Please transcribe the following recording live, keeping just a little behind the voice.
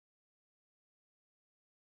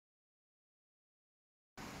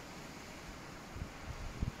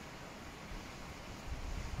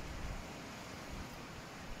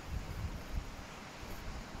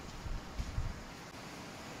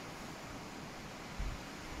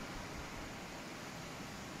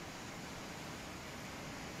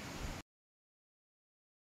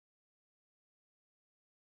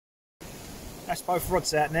That's both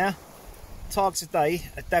rods out now. Target today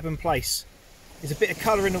at Plaice. There's a bit of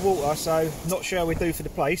colour in the water, so not sure how we do for the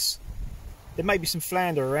Plaice. There may be some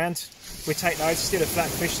flounder around. We take those, still a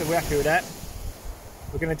flatfish, so we're happy with that.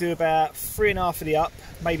 We're going to do about 3.5 of the up,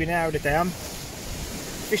 maybe an hour of the down.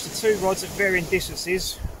 Fish the 2 rods at varying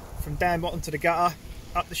distances, from down bottom to the gutter,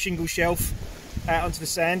 up the shingle shelf, out onto the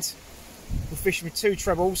sand. We're fishing with 2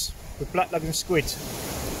 trebles with black lug and squid.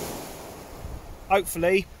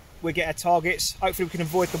 Hopefully we'll get our targets. Hopefully we can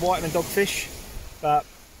avoid the whiting and dogfish, but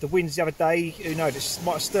the winds the other day, who knows, it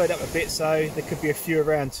might have stirred up a bit, so there could be a few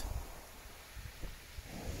around.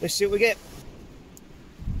 Let's see what we get.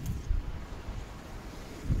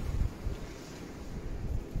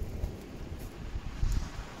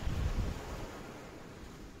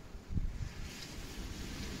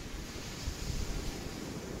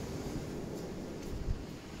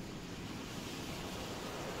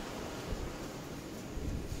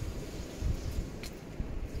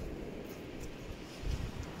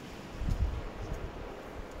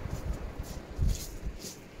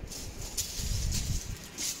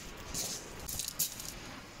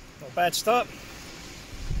 Not a bad start.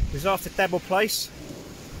 It was after Plaice.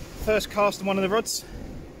 First cast on one of the rods.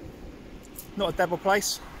 Not a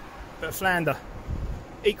Plaice, but a flounder.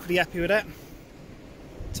 Equally happy with that.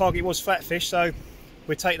 Target was flatfish, so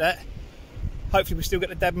we'll take that. Hopefully we still get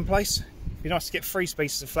the Plaice. It'd be nice to get 3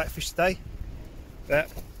 species of flatfish today,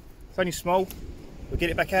 but it's only small. We'll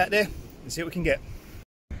get it back out there and see what we can get.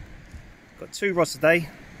 Got 2 rods today,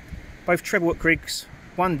 both treble crigs,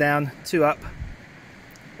 1 down, 2 up.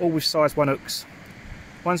 All with size 1 hooks.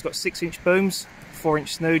 One's got 6-inch booms,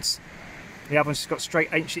 4-inch snoods. The other one's just got straight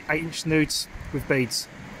 8-inch snoods with beads.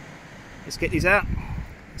 Let's get these out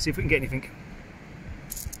and see if we can get anything.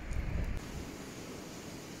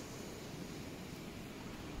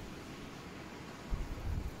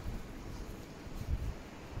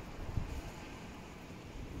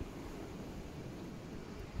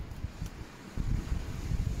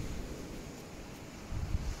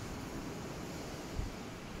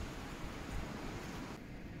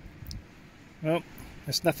 Well,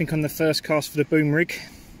 there's nothing on the first cast for the boom rig.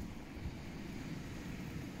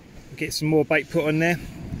 We'll get some more bait put on there,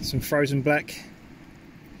 some frozen black,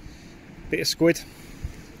 bit of squid.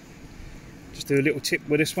 Just do a little tip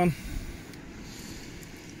with this one,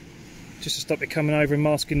 just to stop it coming over and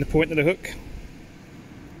masking the point of the hook.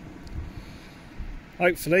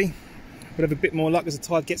 Hopefully we'll have a bit more luck as the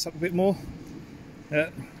tide gets up a bit more.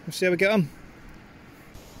 We'll see how we get on.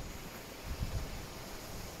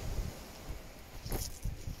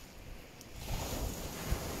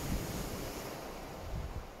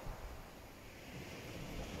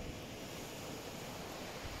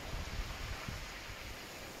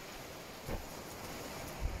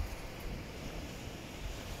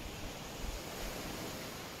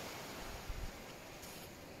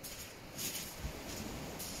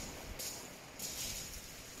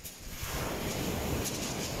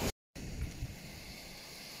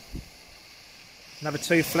 Another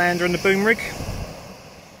 2 flounder on the boom rig.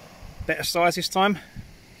 Better size this time.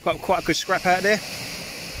 Got quite a good scrap out there.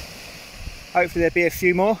 Hopefully there'll be a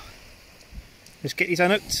few more. Let's get these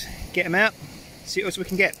unhooked, get them out, see what else we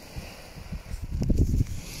can get.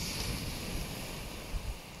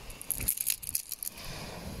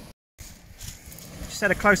 Just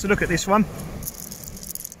had a closer look at this one.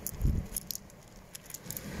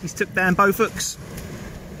 He's took down both hooks.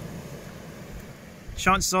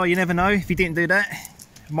 Chances are you never know, if he didn't do that,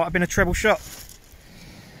 it might have been a treble shot.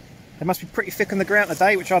 They must be pretty thick on the ground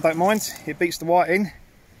today, which I don't mind. It beats the whiting.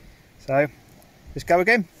 So, let's go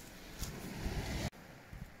again.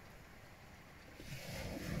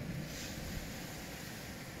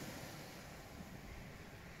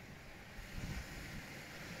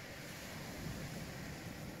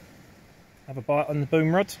 Have a bite on the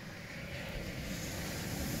boom rod.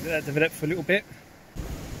 Let that develop for a little bit.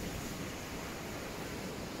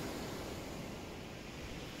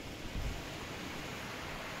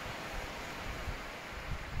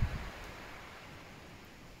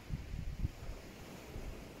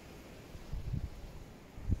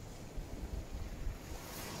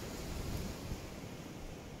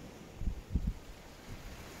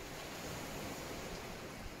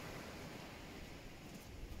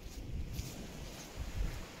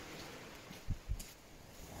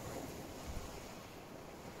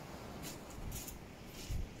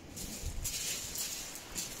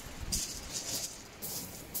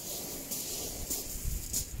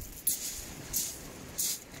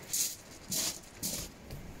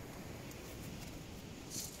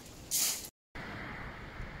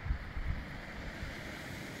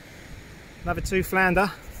 Another 2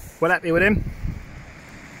 flounder, well happy with him.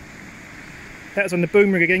 That was on the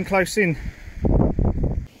boom rig again, close in.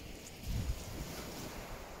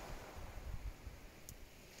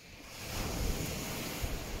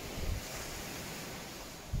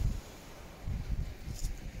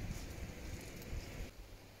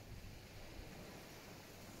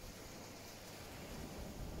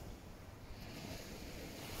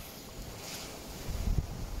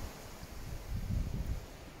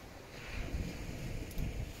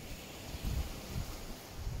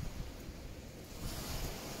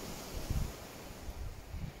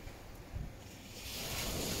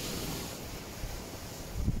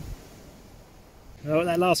 Well,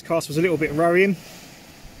 that last cast was a little bit rowing,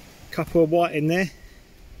 couple of white in there.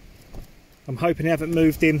 I'm hoping they haven't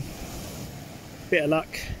moved in. Bit of luck,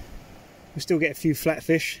 we'll still get a few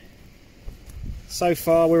flatfish. So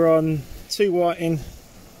far we're on 2 whiting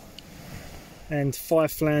and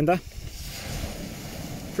 5 flounder.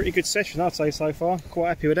 Pretty good session I'd say so far, quite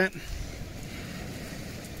happy with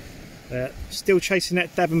that. Still chasing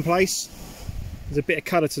that dab and Plaice. There's a bit of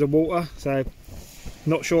colour to the water, so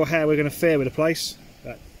not sure how we're going to fare with the Plaice,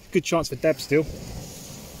 but good chance for dab still.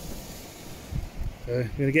 We're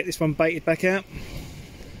going to get this one baited back out.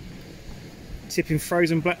 Tipping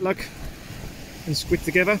frozen black lug and squid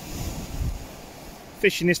together.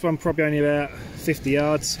 Fishing this one probably only about 50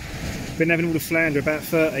 yards. Been having all the flounder about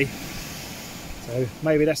 30. So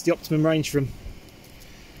maybe that's the optimum range for them.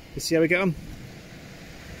 Let's see how we get on.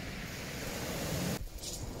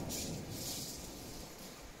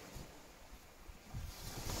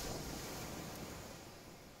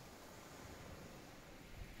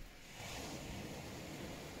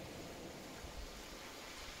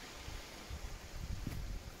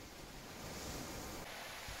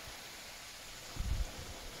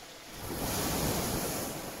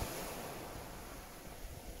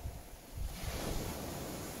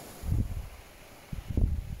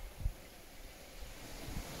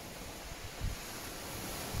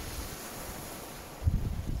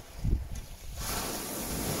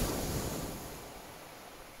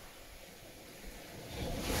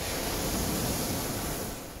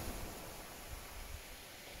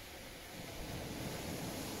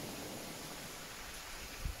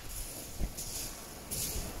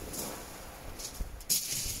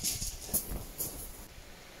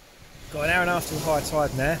 Got an hour and a half till high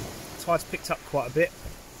tide now. Tide's picked up quite a bit.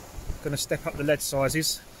 Going to step up the lead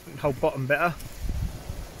sizes, we can hold bottom better.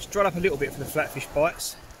 Just dried up a little bit for the flatfish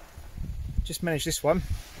bites. Just managed this one.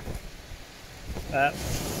 They're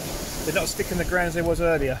not sticking the ground as they was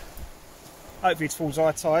earlier. Hopefully it's towards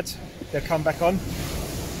high tide, they'll come back on.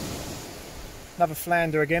 Another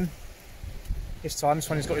flounder again. This time this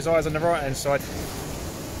one has got his eyes on the right hand side.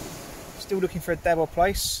 Still looking for a dab or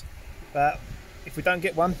Plaice, but if we don't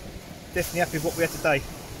get one, definitely happy with what we had today.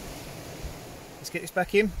 Let's get this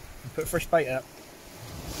back in and put fresh bait out.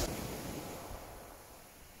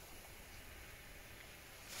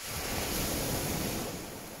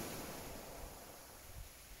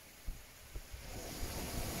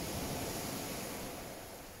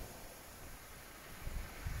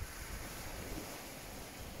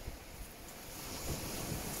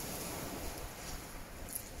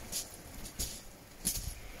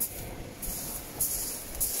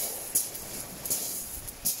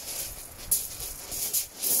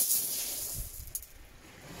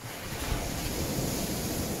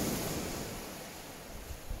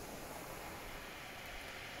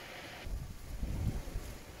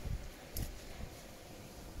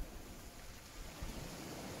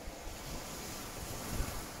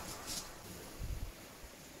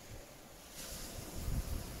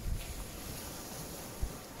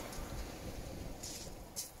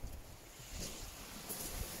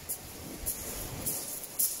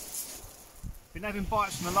 Been having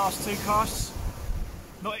bites from the last 2 casts.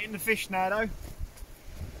 Not hitting the fish now though.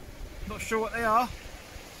 Not sure what they are.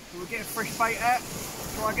 But we'll get a fresh bait out.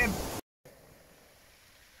 Try again.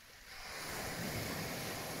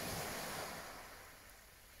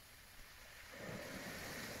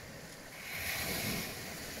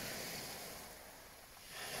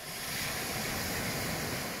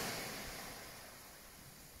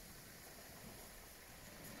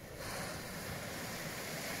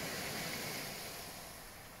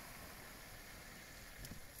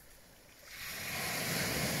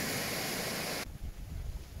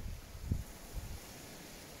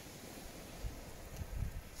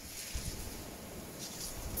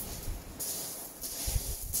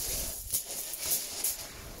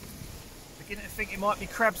 Beginning to think it might be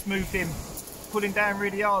crabs moved in, pulling down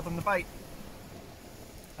really hard on the bait.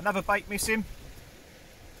 Another bait missing.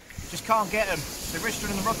 Just can't get them. They're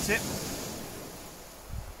registering on the rod tip.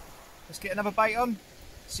 Let's get another bait on,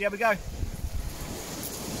 see how we go.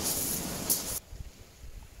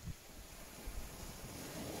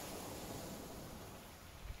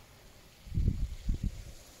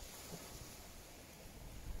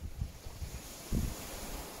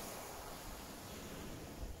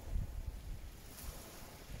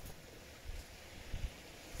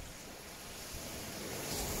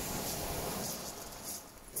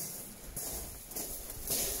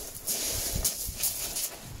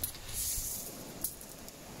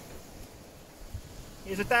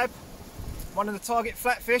 a dab, one of the target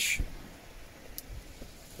flatfish.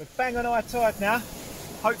 We're bang on high tide now.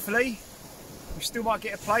 Hopefully, we still might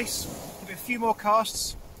get a place. Give it a few more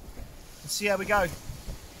casts and see how we go.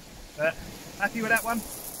 But happy with that one.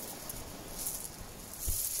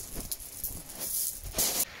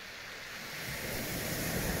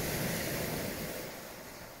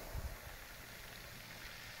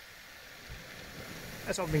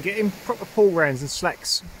 That's what I've been getting, proper pull rounds and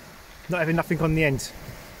slacks, not having nothing on the end.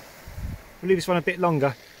 We'll leave this one a bit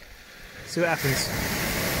longer, see what happens.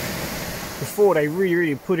 Before they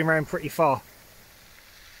really pulled him around pretty far.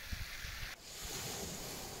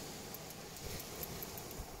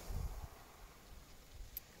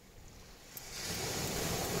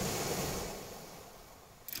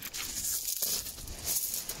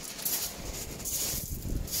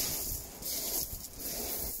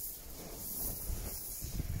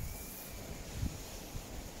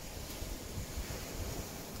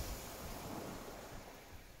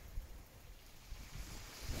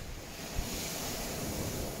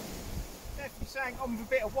 Saying on with a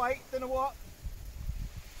bit of weight, don't know what.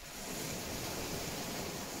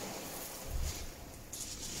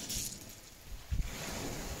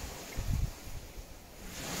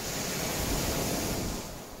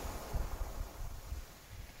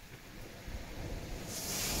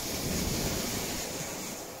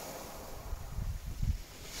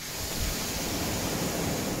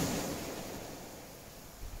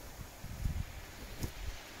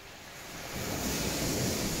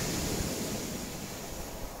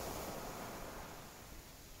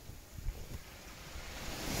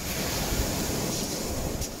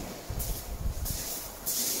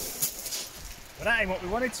 But that ain't what we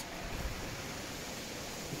wanted.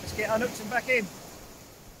 Let's get our hooks and back in.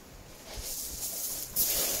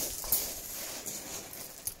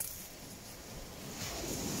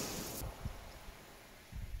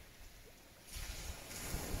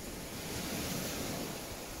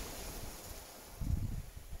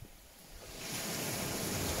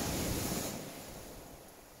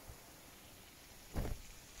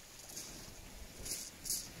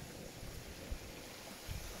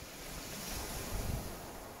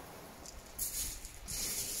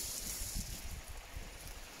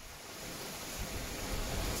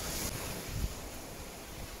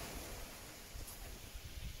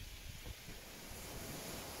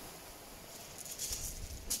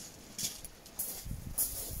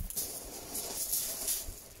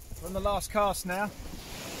 We're on the last cast now.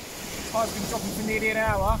 Tide's been dropping for nearly an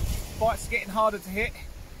hour. Bites are getting harder to hit.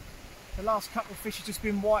 The last couple of fish have just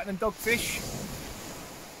been white and dogfish.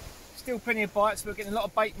 Still plenty of bites, but we're getting a lot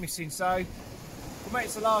of bait missing. So we'll make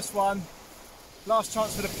it the last one. Last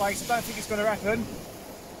chance for the Plaice. I don't think it's going to happen,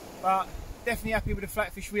 but definitely happy with the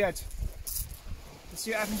flatfish we had. Let's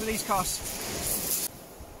see what happens with these casts.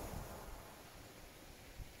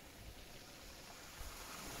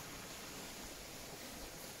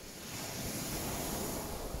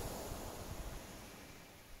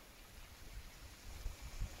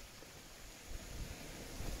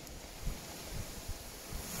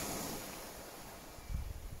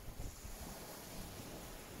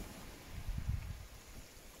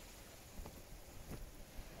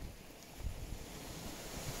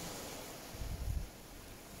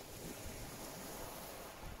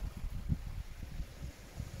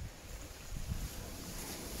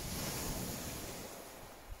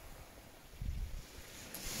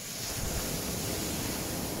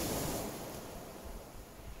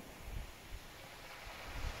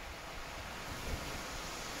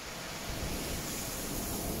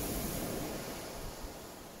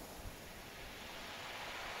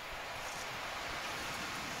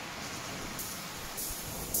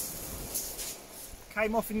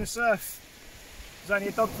 Came off in the surf. It was only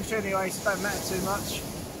a dogfish anyway, so it don't matter too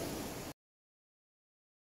much.